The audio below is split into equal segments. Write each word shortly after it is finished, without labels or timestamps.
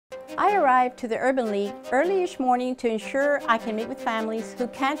I arrived to the Urban League early each morning to ensure I can meet with families who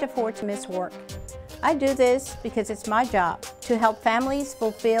can't afford to miss work. I do this because it's my job to help families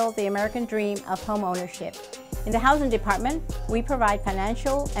fulfill the American dream of home ownership. In the housing department, we provide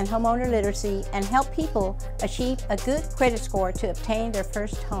financial and homeowner literacy and help people achieve a good credit score to obtain their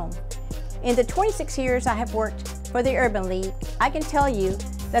first home. In the 26 years I have worked for the Urban League, I can tell you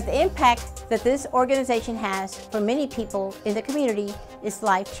that the impact that this organization has for many people in the community is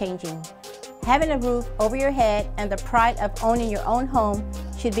life-changing. Having a roof over your head and the pride of owning your own home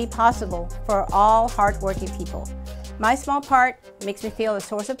should be possible for all hardworking people. My small part makes me feel a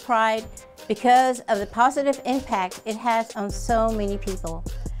source of pride because of the positive impact it has on so many people.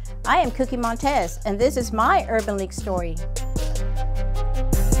 I am Montez, and this is my Urban League story.